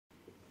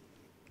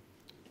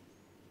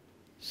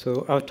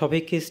So our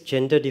topic is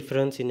gender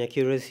difference in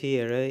accuracy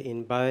error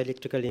in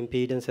bioelectrical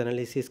impedance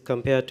analysis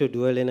compared to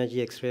dual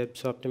energy X-ray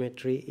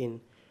absorptiometry in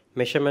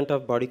measurement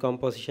of body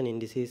composition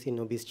indices in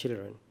obese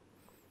children.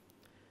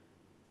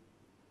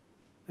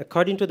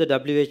 According to the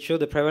WHO,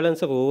 the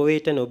prevalence of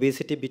overweight and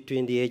obesity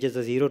between the ages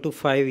of 0 to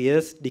 5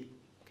 years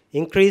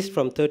increased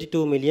from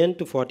 32 million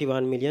to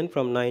 41 million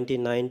from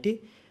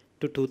 1990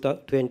 to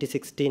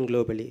 2016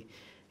 globally.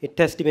 It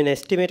has been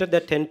estimated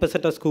that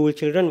 10% of school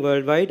children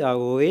worldwide are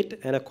overweight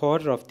and a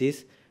quarter of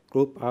this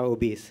group are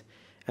obese.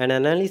 An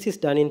analysis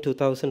done in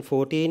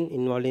 2014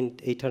 involving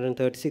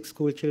 836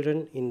 school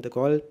children in the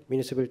Galle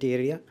municipality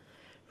area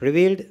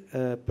revealed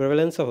a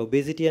prevalence of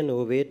obesity and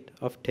overweight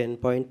of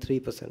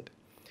 10.3%.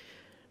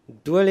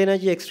 Dual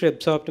energy X-ray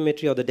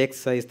absorptiometry, or the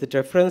DEXA, is the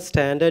reference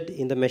standard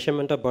in the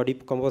measurement of body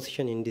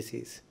composition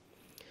indices.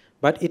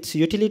 But its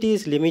utility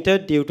is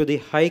limited due to the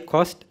high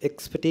cost,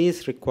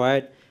 expertise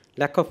required,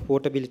 lack of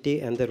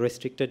portability, and the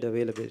restricted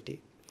availability.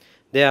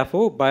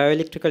 Therefore,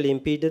 bioelectrical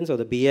impedance, or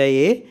the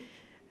BIA,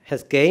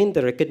 has gained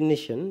the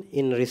recognition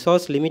in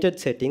resource-limited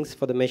settings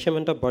for the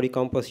measurement of body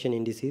composition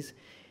indices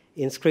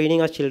in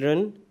screening of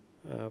children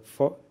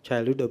for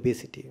childhood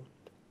obesity.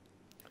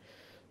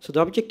 So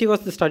the objective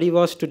of the study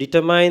was to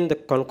determine the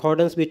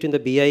concordance between the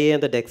BIA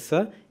and the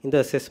DEXA in the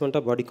assessment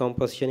of body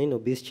composition in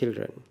obese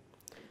children.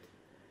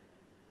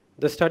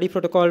 The study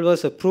protocol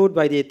was approved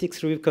by the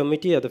Ethics Review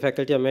Committee of the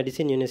Faculty of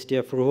Medicine, University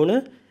of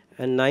Ruhuna,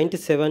 and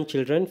 97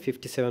 children,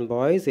 57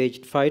 boys,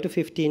 aged 5 to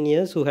 15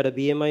 years who had a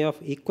BMI of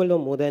equal or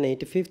more than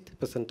 85th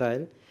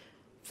percentile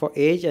for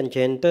age and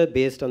gender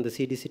based on the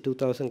CDC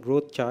 2000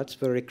 growth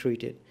charts were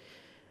recruited.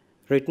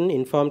 Written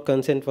informed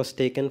consent was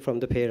taken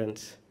from the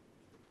parents.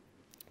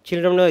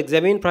 Children were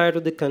examined prior to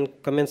the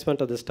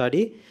commencement of the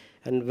study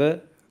and were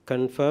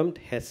confirmed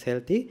as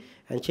healthy,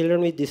 and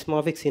children with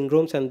dysmorphic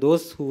syndromes and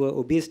those who were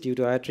obese due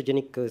to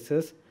iatrogenic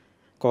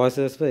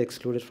causes were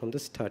excluded from the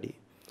study.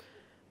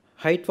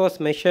 Height was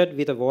measured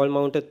with a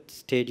wall-mounted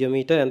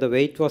stadiometer, and the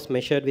weight was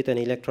measured with an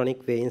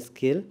electronic weighing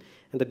scale,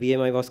 and the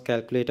BMI was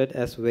calculated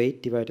as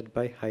weight divided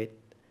by height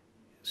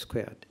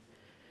squared.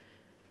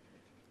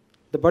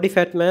 The body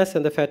fat mass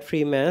and the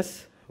fat-free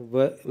mass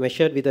were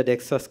measured with a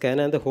DEXA scan,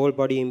 and the whole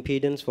body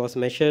impedance was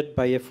measured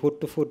by a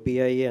foot-to-foot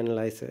BIA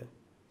analyzer.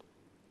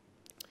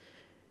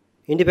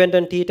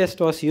 Independent t-test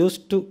was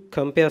used to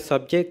compare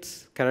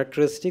subjects'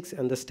 characteristics,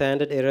 and the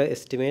standard error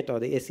estimate, or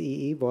the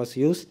SEE, was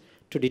used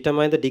to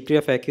determine the degree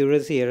of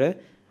accuracy error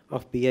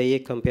of BIA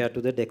compared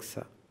to the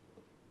DEXA.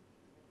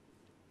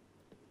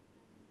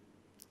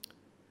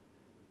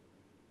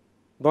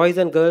 Boys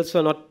and girls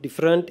were not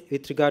different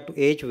with regard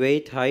to age,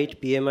 weight, height,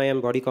 BMI,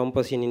 and body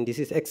composition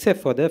indices,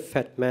 except for the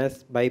fat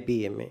mass by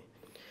BMI.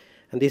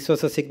 And this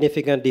was a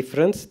significant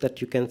difference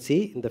that you can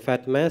see in the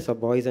fat mass of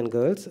boys and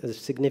girls, a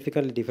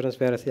significant difference,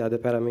 whereas the other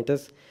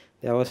parameters,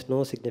 there was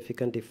no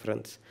significant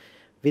difference.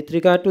 With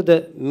regard to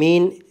the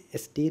mean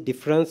ST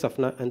difference of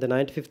and the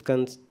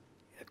 95th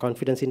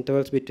confidence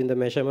intervals between the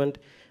measurement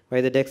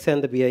by the DEXA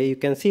and the BIA, you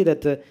can see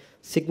that the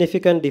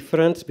significant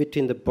difference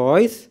between the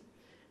boys,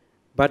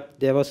 but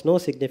there was no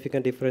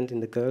significant difference in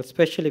the girls,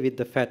 especially with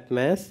the fat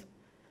mass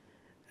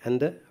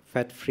and the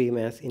fat-free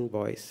mass in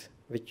boys,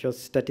 which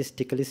was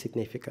statistically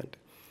significant.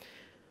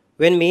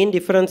 When mean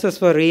differences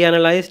were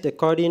reanalyzed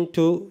according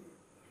to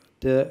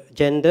the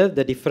gender,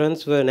 the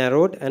difference were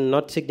narrowed and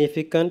not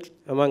significant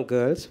among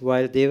girls,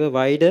 while they were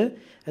wider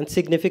and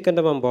significant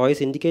among boys,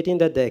 indicating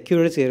that the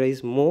accuracy error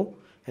is more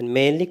and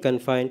mainly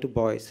confined to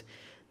boys.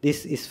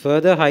 This is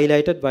further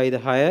highlighted by the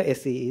higher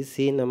SEEs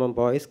seen among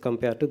boys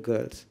compared to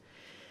girls.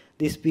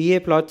 This BA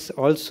plots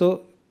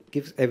also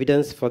gives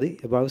evidence for the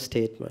above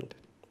statement.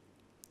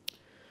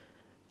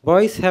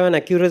 Boys have an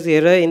accuracy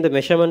error in the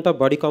measurement of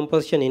body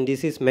composition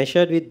indices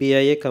measured with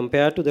BIA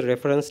compared to the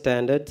reference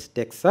standards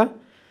DEXA.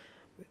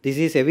 This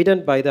is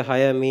evident by the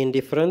higher mean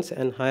difference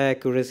and higher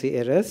accuracy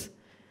errors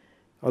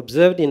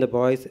observed in the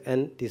boys,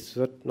 and this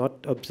was not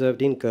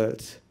observed in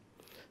girls.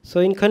 So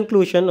in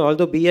conclusion,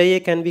 although BIA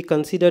can be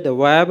considered a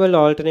viable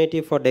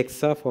alternative for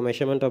DEXA for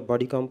measurement of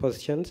body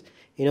compositions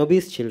in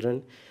obese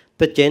children,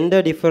 the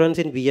gender difference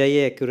in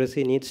BIA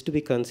accuracy needs to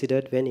be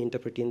considered when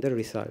interpreting the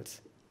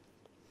results.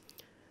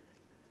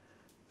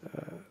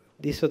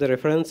 These were the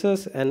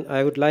references, and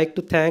I would like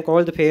to thank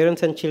all the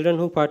parents and children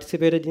who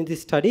participated in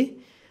this study,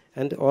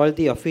 and all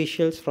the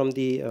officials from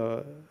the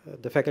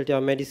Faculty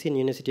of Medicine,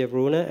 University of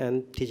Ruhuna,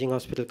 and Teaching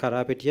Hospital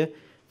Karapetiya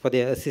for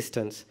their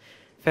assistance.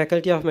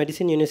 Faculty of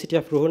Medicine, University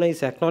of Ruhuna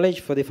is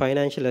acknowledged for the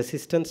financial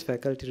assistance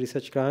faculty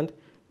research grant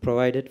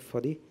provided for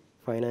the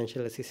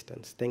financial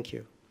assistance. Thank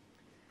you.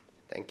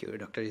 Thank you,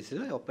 Dr.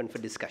 Silva. Open for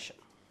discussion.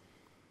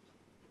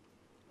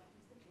 What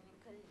is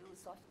the clinical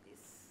use of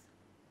this,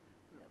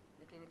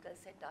 the clinical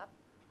setup?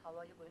 How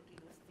are you going to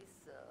use this,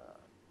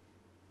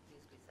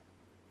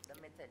 the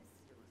methods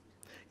used?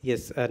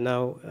 Yes,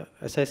 now,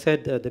 as I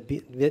said,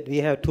 we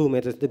have two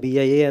methods, the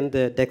BIA and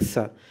the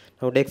DEXA.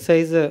 Now, DEXA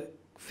is a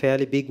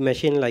fairly big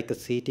machine, like a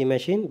CT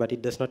machine, but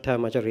it does not have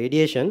much of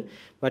radiation,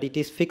 but it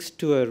is fixed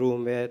to a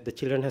room where the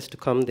children has to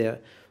come there.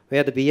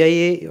 Where the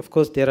BIA, of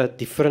course, there are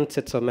different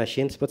sets of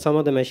machines, but some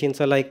of the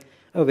machines are like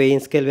a weighing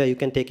scale where you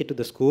can take it to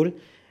the school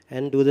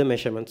and do the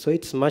measurement. So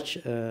it's much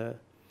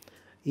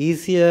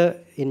easier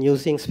in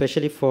using,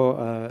 especially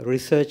for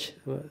research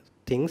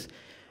things,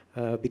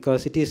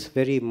 because it is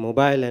very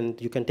mobile and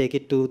you can take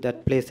it to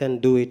that place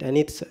and do it. And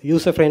it's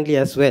user-friendly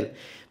as well,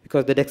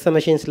 because the DEXA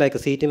machine is like a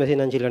CT machine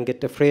and children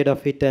get afraid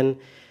of it. And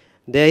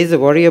there is a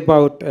worry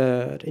about,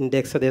 in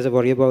DEXA, there's a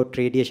worry about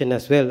radiation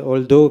as well,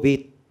 although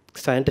we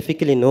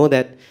scientifically know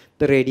that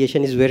the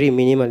radiation is very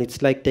minimal.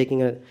 It's like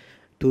taking a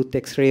tooth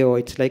x-ray, or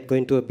it's like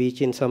going to a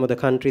beach in some of the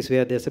countries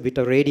where there's a bit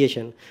of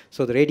radiation.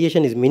 So the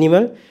radiation is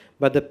minimal,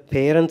 but the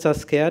parents are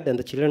scared and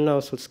the children are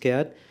also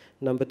scared.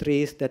 Number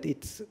 3 is that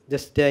it's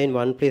just there in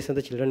one place and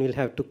the children will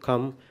have to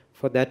come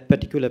for that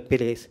particular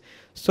place.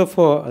 So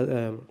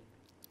for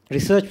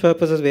research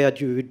purposes where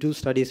you do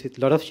studies with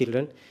a lot of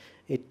children,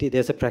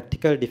 there's a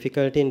practical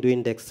difficulty in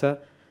doing DEXA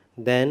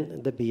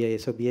than the BIA.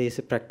 So BIA is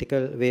a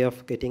practical way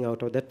of getting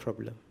out of that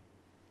problem.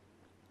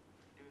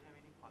 Do you have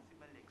any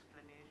possible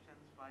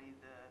explanations why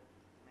the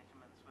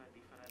measurements were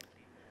different?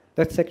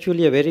 That's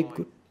actually a very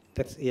good,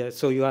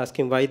 so you're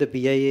asking why the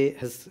BIA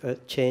has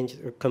changed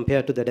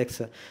compared to the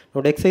DEXA.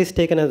 Now DEXA is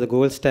taken as the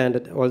gold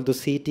standard, although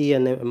CT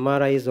and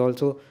MRI is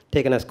also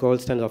taken as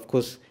gold standard. Of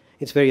course,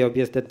 it's very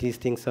obvious that these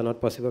things are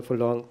not possible for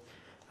long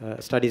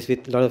studies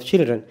with a lot of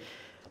children.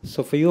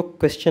 So for your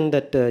question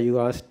that you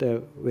asked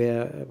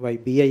why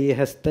BIA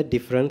has that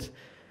difference,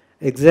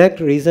 exact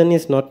reason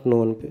is not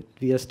known.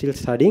 We are still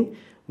studying,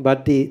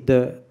 but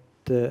the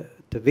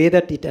way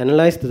that it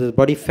analyzed the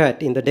body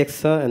fat in the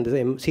DEXA and the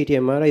CT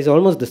MRI is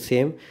almost the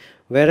same,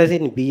 whereas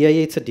in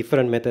BIA it's a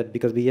different method,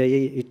 because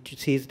BIA, it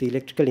sees the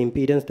electrical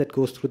impedance that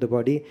goes through the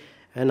body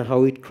and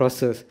how it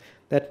crosses.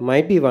 That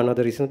might be one of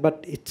the reasons,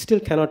 but it still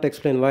cannot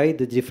explain why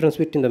the difference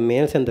between the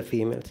males and the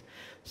females.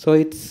 So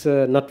it's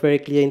not very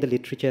clear in the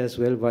literature as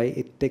well why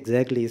it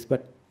exactly is,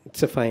 but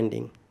it's a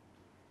finding.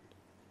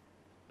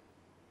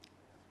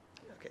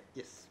 Okay,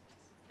 yes.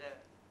 The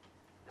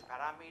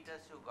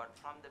parameters you got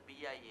from the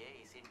BIA,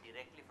 is it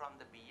directly from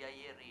the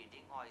BIA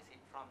reading, or is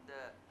it from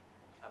the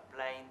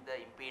applying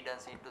the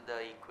impedance into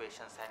the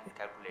equations and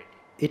calculating?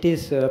 It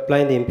is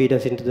applying the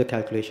impedance into the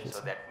calculations.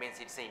 So that means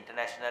it's an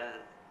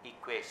international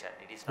equation.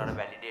 It is not a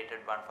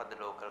validated one for the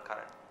local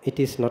current. It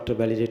is not a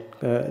validated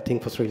thing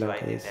for Sri Lanka.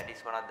 So I think yes. that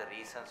is one of the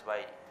reasons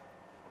why,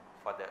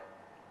 for the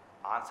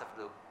answer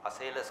to the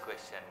assailer's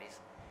question, is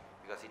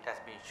because it has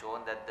been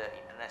shown that the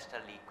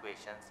international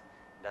equations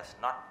does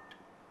not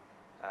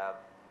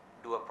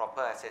do a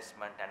proper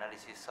assessment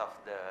analysis of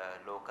the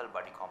local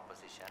body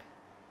composition,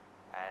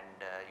 and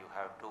you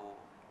have to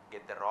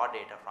get the raw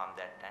data from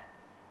that and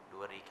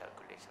do a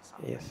recalculation.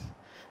 Yes,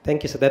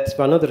 thank you. So that's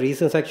one of the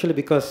reasons actually,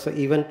 because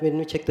even when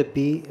we check the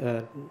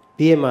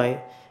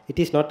BMI, it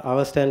is not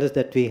our standards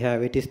that we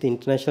have, it is the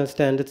international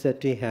standards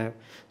that we have.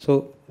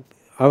 So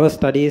our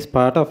study is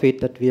part of it,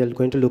 that we are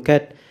going to look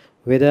at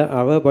whether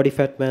our body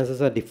fat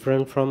masses are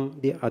different from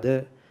the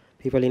other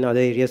people in other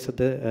areas of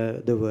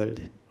the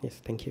world.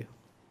 Yes, thank you.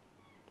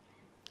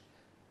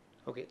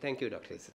 Okay, thank you, Dr.